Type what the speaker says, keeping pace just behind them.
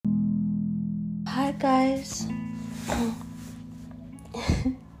Hi guys.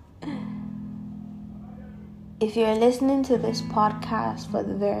 If you're listening to this podcast for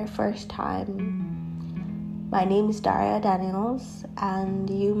the very first time, my name is Daria Daniels, and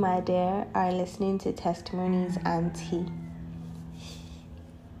you, my dear, are listening to Testimonies and Tea.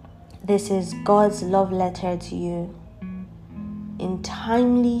 This is God's love letter to you. In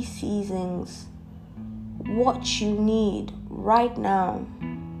timely seasons, what you need right now,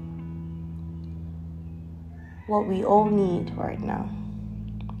 what we all need right now.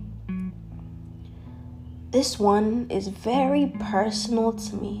 This one is very personal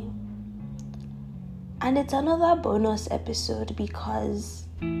to me, and it's another bonus episode because,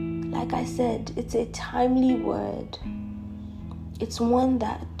 like I said, it's a timely word. It's one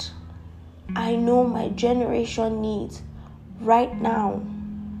that I know my generation needs right now,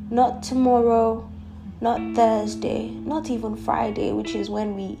 not tomorrow, not Thursday, not even Friday, which is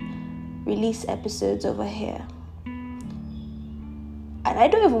when we release episodes over here. And I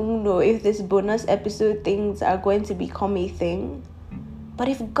don't even know if this bonus episode things are going to become a thing. But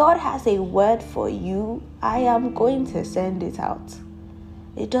if God has a word for you, I am going to send it out.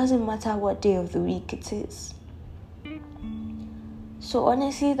 It doesn't matter what day of the week it is. So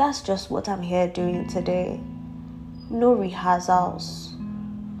honestly, that's just what I'm here doing today. No rehearsals,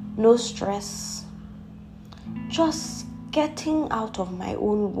 no stress. Just getting out of my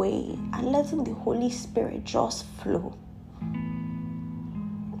own way and letting the Holy Spirit just flow.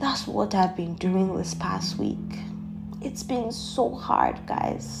 That's what I've been doing this past week. It's been so hard,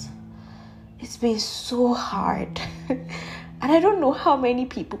 guys. It's been so hard. And I don't know how many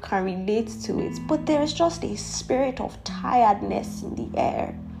people can relate to it, but there's just a spirit of tiredness in the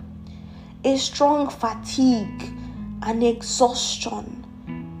air. A strong fatigue and exhaustion.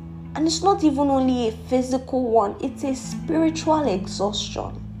 And it's not even only a physical one, it's a spiritual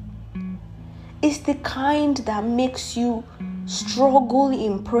exhaustion. It's the kind that makes you struggle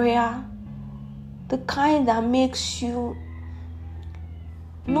in prayer, the kind that makes you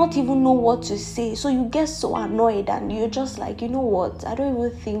not even know what to say. So you get so annoyed and you're just like, you know what? I don't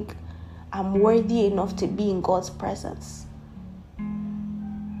even think I'm worthy enough to be in God's presence.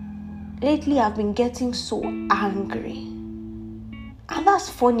 Lately, I've been getting so angry. And that's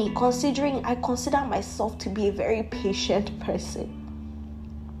funny considering I consider myself to be a very patient person.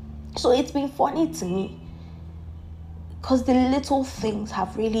 So it's been funny to me. Because the little things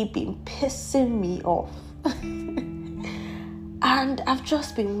have really been pissing me off. And I've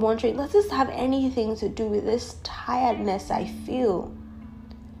just been wondering, does this have anything to do with this tiredness I feel?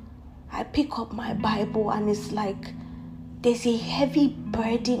 I pick up my Bible and it's like there's a heavy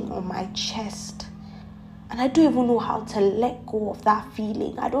burden on my chest. And I don't even know how to let go of that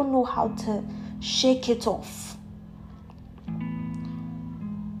feeling. I don't know how to shake it off.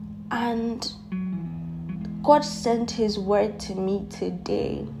 And God sent his word to me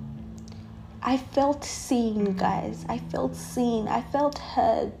today. I felt seen, guys. I felt seen. I felt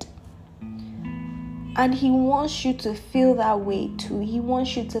heard. And he wants you to feel that way too. He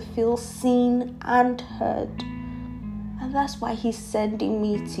wants you to feel seen and heard. And that's why he's sending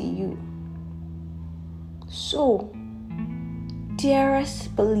me to you. So,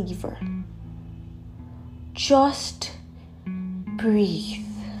 dearest believer, just breathe.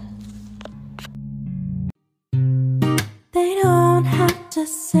 They don't have to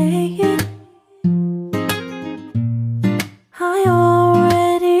say it. I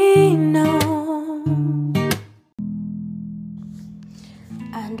already know.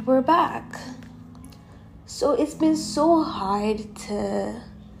 And we're back. So it's been so hard to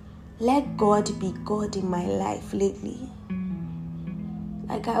let God be God in my life lately.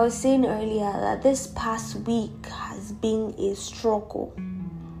 Like I was saying earlier, that this past week has been a struggle.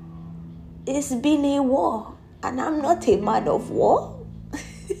 It's been a war. And I'm not a man of war.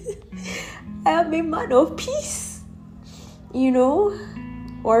 I am a man of peace. Or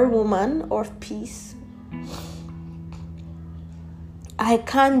a woman of peace. I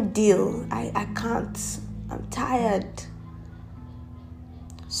can't deal. I can't. I'm tired.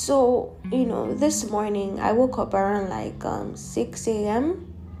 So, this morning I woke up around 6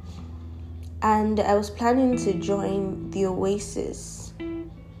 a.m. and I was planning to join the Oasis.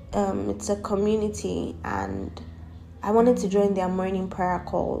 It's a community and I wanted to join their morning prayer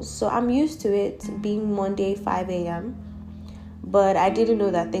calls. So I'm used to it being Monday 5 a.m. But I didn't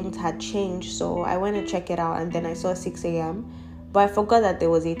know that things had changed. So I went to check it out and then I saw 6 a.m. But I forgot that there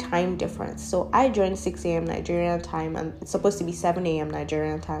was a time difference. So I joined 6 a.m. Nigerian time and it's supposed to be 7 a.m.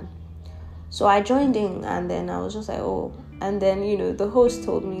 Nigerian time. So I joined in and then I was just like, oh. And then, the host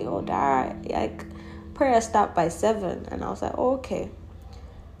told me, oh, Dara, prayer start by 7. And I was like, oh, okay.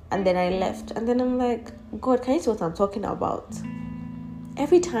 And then I left. And then I'm like, God, can you see what I'm talking about?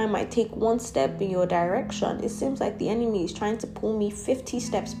 Every time I take one step in your direction, it seems like the enemy is trying to pull me 50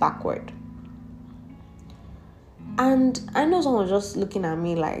 steps backward. And I know someone was just looking at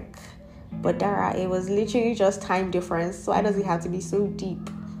me like, but Dara, it was literally just time difference. So why does it have to be so deep?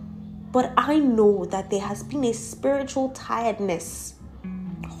 But I know that there has been a spiritual tiredness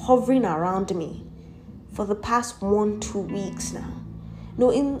hovering around me for the past 1-2 weeks now.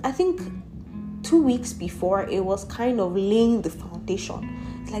 No, I think 2 weeks before, it was kind of laying the foundation.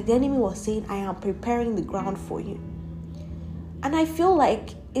 It's like the enemy was saying, I am preparing the ground for you. And I feel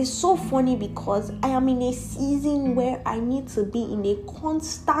like it's so funny because I am in a season where I need to be in a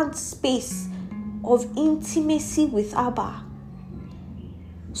constant space of intimacy with Abba,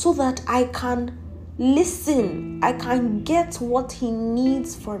 so that I can listen, I can get what he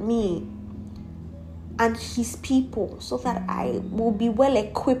needs for me and his people, so that I will be well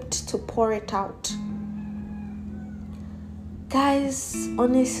equipped to pour it out. Guys,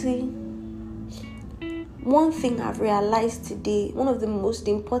 honestly, one thing I've realized today, one of the most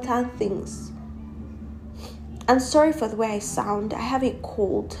important things, and sorry for the way I sound, I have a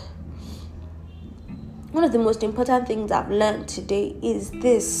cold. One of the most important things I've learned today is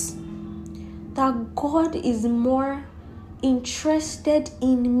this: that God is more interested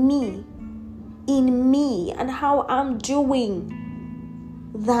in me and how I'm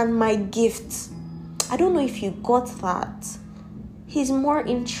doing than my gifts. I don't know if you got that. He's more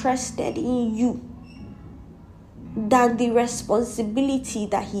interested in you than the responsibility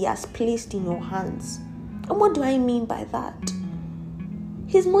that he has placed in your hands. And what do I mean by that?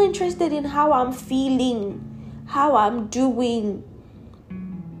 He's more interested in how I'm feeling, how I'm doing.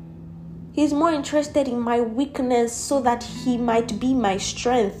 He's more interested in my weakness so that he might be my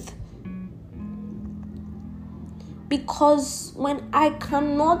strength. Because when I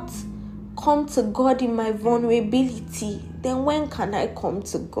cannot come to God in my vulnerability, then when can I come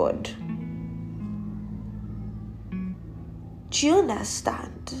to God? Do you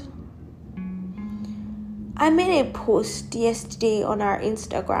understand? I made a post yesterday on our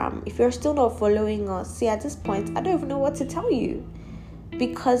Instagram. If you're still not following us, see, at this point, I don't even know what to tell you.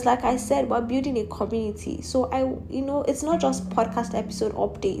 Because like I said, we're building a community. So it's not just podcast episode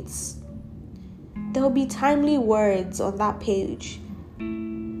updates. There will be timely words on that page.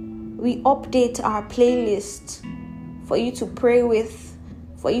 We update our playlist for you to pray with,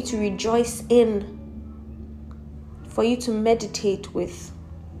 for you to rejoice in, for you to meditate with.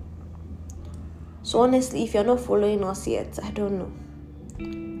 So honestly, if you're not following us yet, I don't know.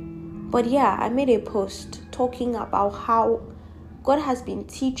 But yeah, I made a post talking about how God has been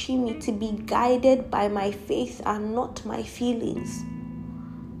teaching me to be guided by my faith and not my feelings.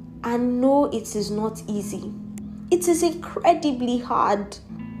 And no, it is not easy. It is incredibly hard.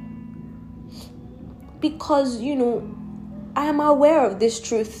 Because, I am aware of this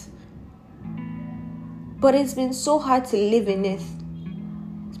truth. But it's been so hard to live in it.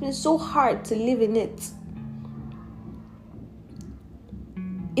 It's been so hard to live in it.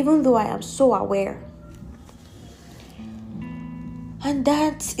 Even though I am so aware. And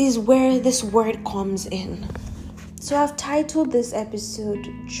that is where this word comes in. So I've titled this episode,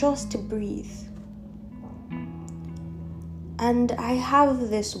 Just Breathe. And I have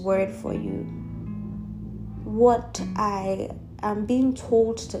this word for you. What I am being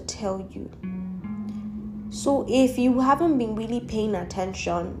told to tell you. So if you haven't been really paying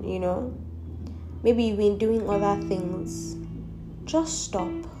attention, maybe you've been doing other things, just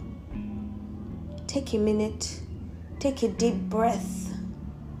stop. Take a minute, take a deep breath,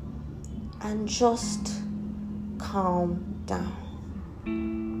 and just calm down.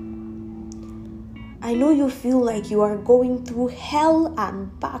 I know you feel like you are going through hell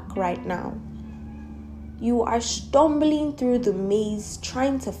and back right now. You are stumbling through the maze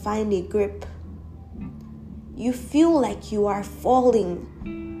trying to find a grip. You feel like you are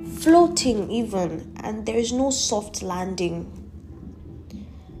falling, floating even, and there is no soft landing.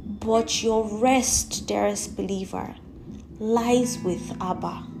 But your rest, dearest believer, lies with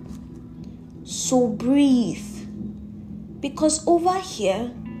Abba. So breathe. Because over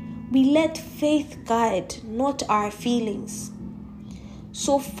here, we let faith guide, not our feelings.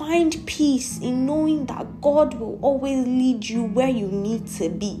 So find peace in knowing that God will always lead you where you need to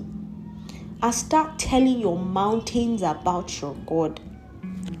be. And start telling your mountains about your God.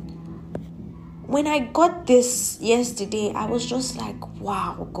 When I got this yesterday, I was just like,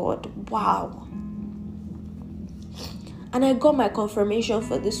 wow, God, wow. And I got my confirmation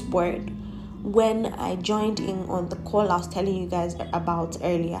for this word when I joined in on the call I was telling you guys about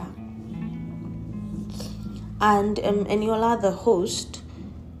earlier. And Eniola, the host,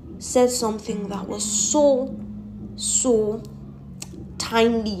 said something that was so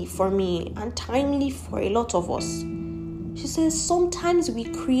timely for me and timely for a lot of us. She says, sometimes we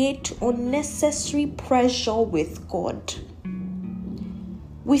create unnecessary pressure with God.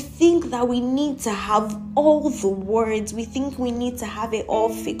 We think that we need to have all the words. We think we need to have it all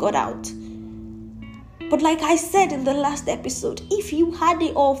figured out. But like I said in the last episode, if you had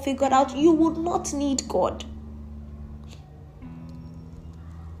it all figured out, you would not need God.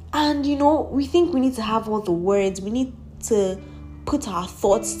 And we think we need to have all the words. We need to put our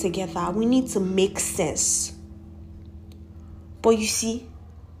thoughts together. We need to make sense. But you see,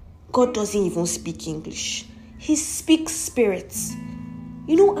 God doesn't even speak English. He speaks spirits.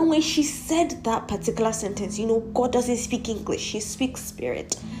 And when she said that particular sentence, God doesn't speak English. He speaks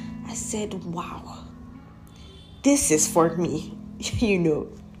spirit. I said, wow, this is for me,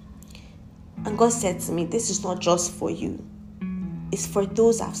 And God said to me, this is not just for you. It's for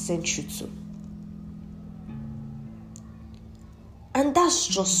those I've sent you to. And that's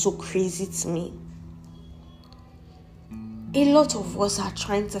just so crazy to me. A lot of us are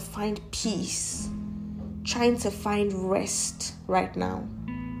trying to find peace, trying to find rest right now.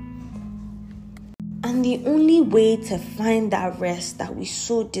 And the only way to find that rest that we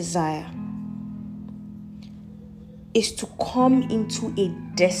so desire is to come into a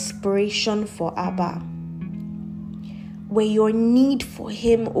desperation for Abba, where your need for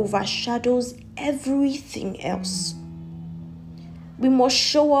Him overshadows everything else. We must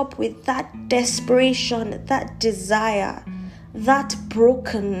show up with that desperation, that desire, that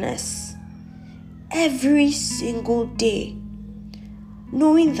brokenness every single day,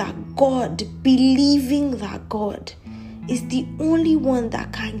 knowing that God, believing that God is the only one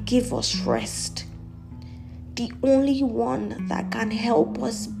that can give us rest, the only one that can help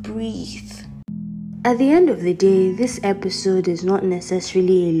us breathe. At the end of the day, this episode is not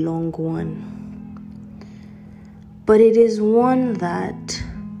necessarily a long one, but it is one that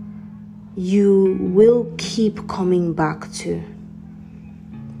you will keep coming back to.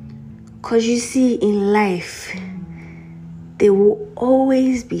 Because you see, in life, there will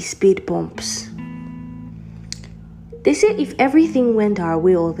always be speed bumps. They say if everything went our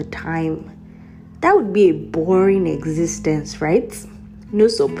way all the time, that would be a boring existence, right? No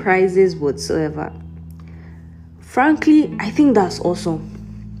surprises whatsoever. Frankly, I think that's awesome.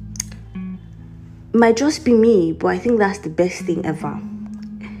 Might just be me, but I think that's the best thing ever.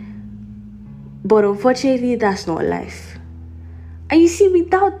 But unfortunately, that's not life. And you see,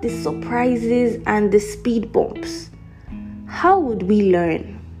 without the surprises and the speed bumps, how would we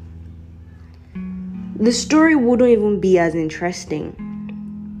learn? The story wouldn't even be as interesting.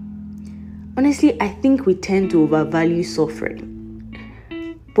 Honestly, I think we tend to overvalue suffering.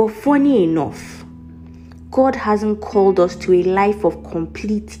 But funny enough, God hasn't called us to a life of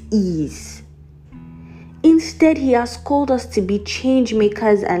complete ease. Instead, He has called us to be change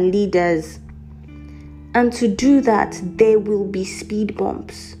makers and leaders. And to do that, there will be speed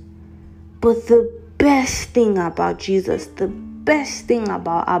bumps. But the best thing about Jesus, the best thing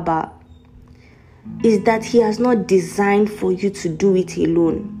about Abba, is that He has not designed for you to do it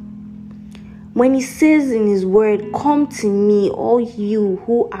alone. When He says in His word, "Come to me, all you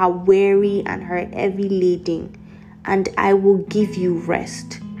who are weary and are heavy laden, and I will give you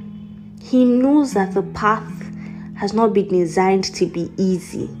rest," He knows that the path has not been designed to be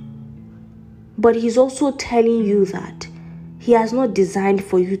easy. But He's also telling you that He has not designed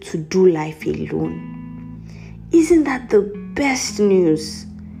for you to do life alone. Isn't that the best news?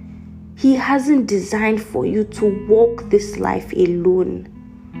 He hasn't designed for you to walk this life alone.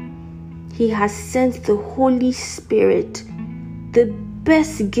 He has sent the Holy Spirit, the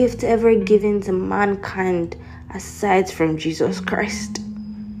best gift ever given to mankind aside from Jesus Christ,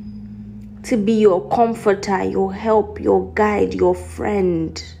 to be your comforter, your help, your guide, your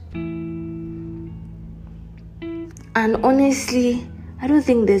friend. And honestly, I don't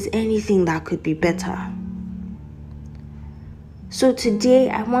think there's anything that could be better. So today,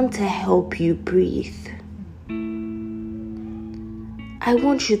 I want to help you breathe. I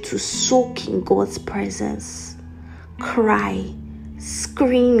want you to soak in God's presence. Cry,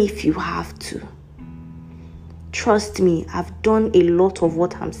 scream if you have to. Trust me, I've done a lot of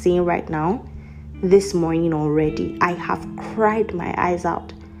what I'm saying right now this morning already. I have cried my eyes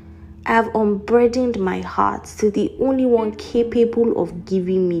out. I have unburdened my heart to the only one capable of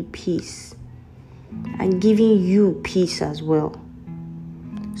giving me peace and giving you peace as well.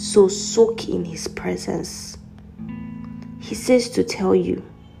 So soak in His presence. He says to tell you,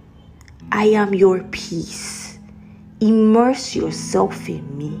 I am your peace. Immerse yourself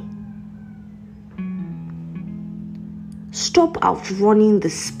in me. Stop stop outrunning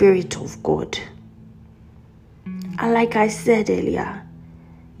the Spirit of God. And like I said earlier,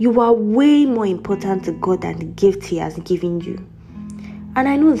 you are way more important to God than the gift He has given you. And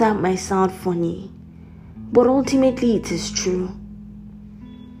I know that might sound funny, but ultimately it is true.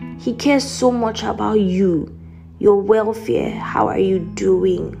 He cares so much about you, your welfare. How are you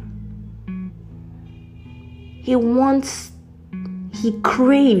doing? He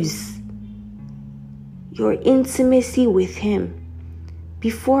craves your intimacy with Him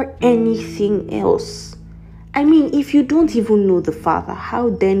before anything else. I mean, if you don't even know the Father,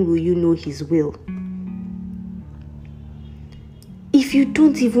 how then will you know His will? If you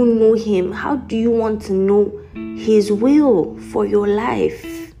don't even know Him, how do you want to know His will for your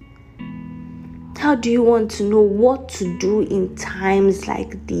life? How do you want to know what to do in times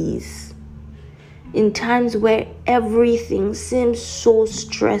like these? In times where everything seems so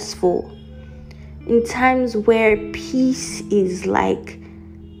stressful. In times where peace is like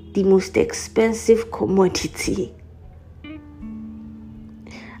the most expensive commodity.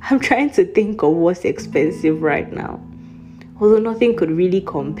 I'm trying to think of what's expensive right now. Although nothing could really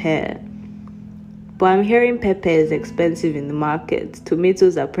compare. But I'm hearing pepper is expensive in the market.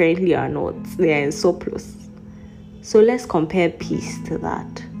 Tomatoes apparently are not. They are in surplus. So let's compare peace to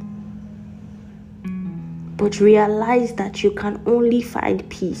that. But realize that you can only find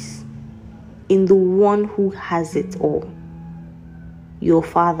peace in the one who has it all. Your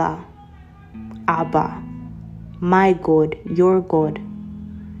Father, Abba, my God, your God.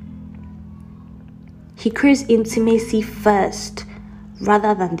 He craves intimacy first,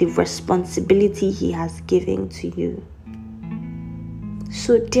 rather than the responsibility He has given to you.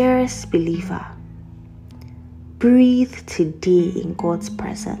 So, dearest believer, breathe today in God's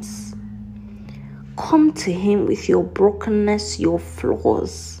presence. Come to Him with your brokenness, your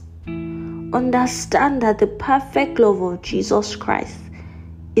flaws. Understand that the perfect love of Jesus Christ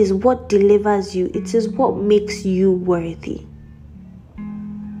is what delivers you. It is what makes you worthy.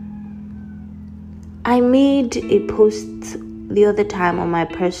 I made a post the other time on my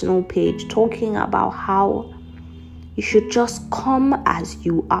personal page talking about how you should just come as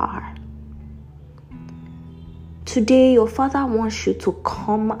you are. Today, your Father wants you to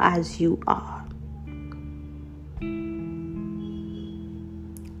come as you are.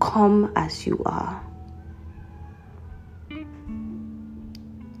 Come as you are.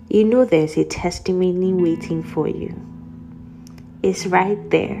 You know there's a testimony waiting for you. It's right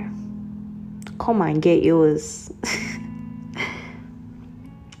there. Come and get yours.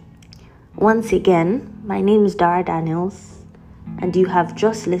 Once again, my name is Dara Daniels, and you have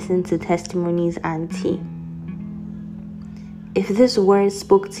just listened to Testimonies and Tea. If this word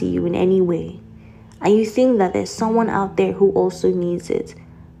spoke to you in any way, and you think that there's someone out there who also needs it,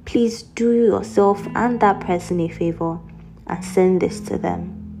 please do yourself and that person a favor and send this to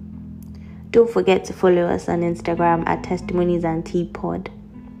them. Don't forget to follow us on Instagram at Testimonies and Tea Pod.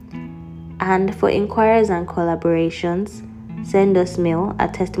 And for inquiries and collaborations, send us mail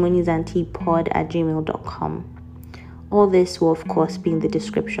at testimoniesandteapod@gmail.com. All this will, of course, be in the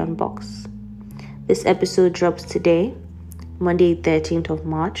description box. This episode drops today, Monday 13th of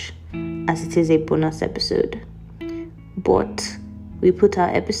March, as it is a bonus episode. But we put our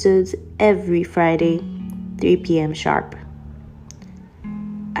episodes every Friday, 3 p.m. sharp.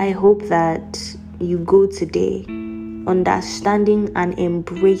 I hope that you go today understanding and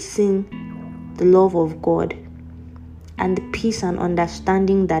embracing the love of God and the peace and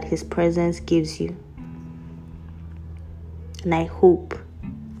understanding that His presence gives you. And I hope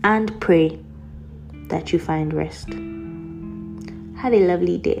and pray that you find rest. Have a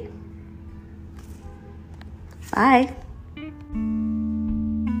lovely day. Bye.